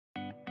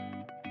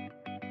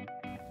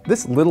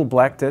This little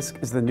black disc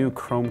is the new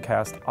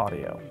Chromecast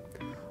audio.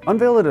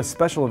 Unveiled at a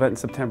special event in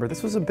September,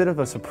 this was a bit of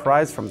a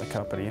surprise from the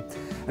company,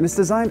 and it's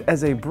designed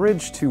as a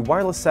bridge to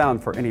wireless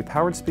sound for any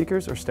powered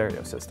speakers or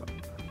stereo system.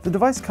 The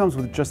device comes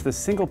with just this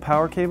single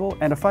power cable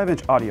and a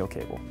 5-inch audio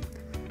cable.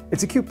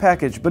 It's a cute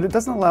package, but it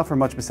doesn't allow for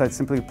much besides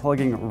simply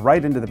plugging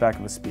right into the back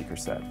of a speaker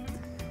set.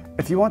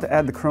 If you want to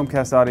add the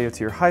Chromecast audio to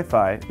your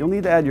hi-fi, you'll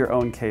need to add your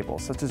own cable,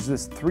 such as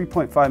this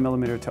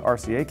 3.5mm to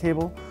RCA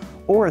cable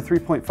or a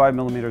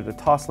 3.5mm to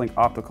Toslink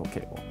optical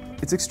cable.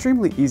 It's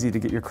extremely easy to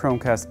get your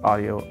Chromecast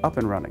audio up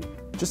and running,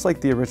 just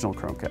like the original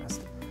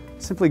Chromecast.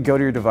 Simply go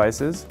to your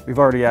devices. We've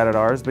already added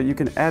ours, but you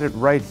can add it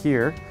right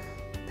here.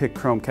 Pick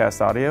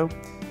Chromecast audio.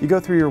 You go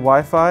through your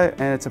Wi-Fi,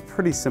 and it's a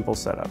pretty simple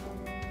setup.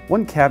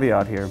 One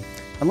caveat here,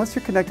 unless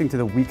you're connecting to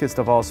the weakest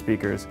of all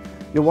speakers,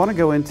 you'll want to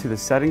go into the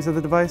settings of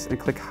the device and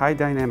click High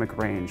Dynamic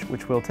Range,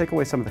 which will take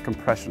away some of the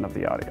compression of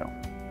the audio.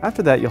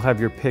 After that, you'll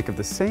have your pick of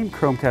the same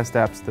Chromecast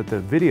apps that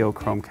the video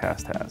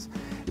Chromecast has,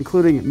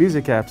 including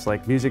music apps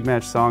like Music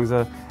Match,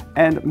 Songza,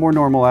 and more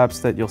normal apps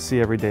that you'll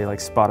see every day like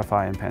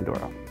Spotify and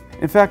Pandora.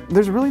 In fact,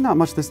 there's really not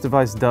much this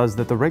device does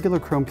that the regular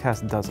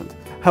Chromecast doesn't.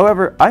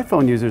 However,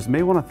 iPhone users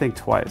may want to think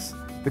twice.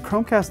 The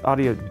Chromecast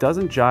audio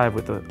doesn't jive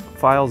with the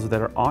files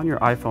that are on your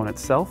iPhone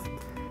itself,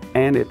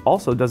 and it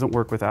also doesn't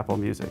work with Apple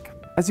Music.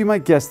 As you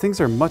might guess, things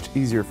are much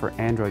easier for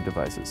Android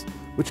devices,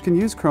 which can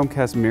use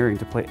Chromecast mirroring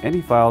to play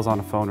any files on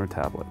a phone or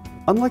tablet.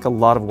 Unlike a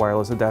lot of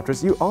wireless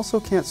adapters, you also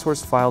can't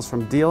source files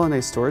from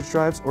DLNA storage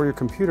drives or your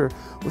computer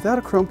without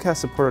a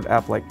Chromecast-supported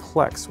app like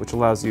Plex, which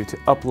allows you to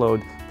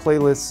upload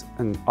playlists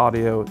and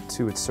audio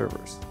to its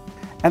servers.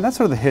 And that's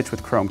sort of the hitch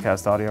with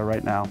Chromecast audio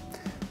right now.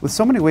 With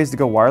so many ways to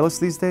go wireless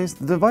these days,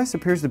 the device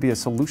appears to be a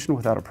solution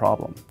without a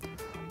problem.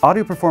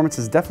 Audio performance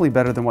is definitely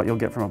better than what you'll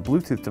get from a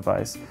Bluetooth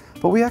device,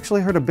 but we actually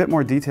heard a bit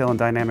more detail and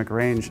dynamic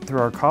range through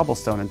our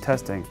Cobblestone in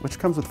testing, which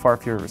comes with far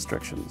fewer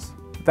restrictions.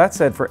 That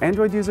said, for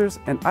Android users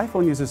and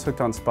iPhone users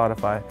hooked on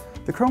Spotify,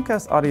 the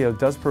Chromecast audio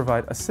does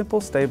provide a simple,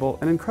 stable,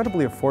 and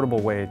incredibly affordable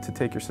way to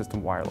take your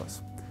system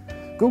wireless.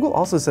 Google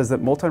also says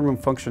that multi-room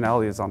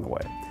functionality is on the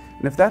way,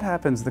 and if that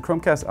happens, the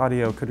Chromecast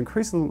audio could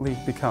increasingly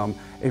become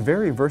a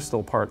very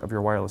versatile part of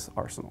your wireless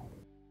arsenal.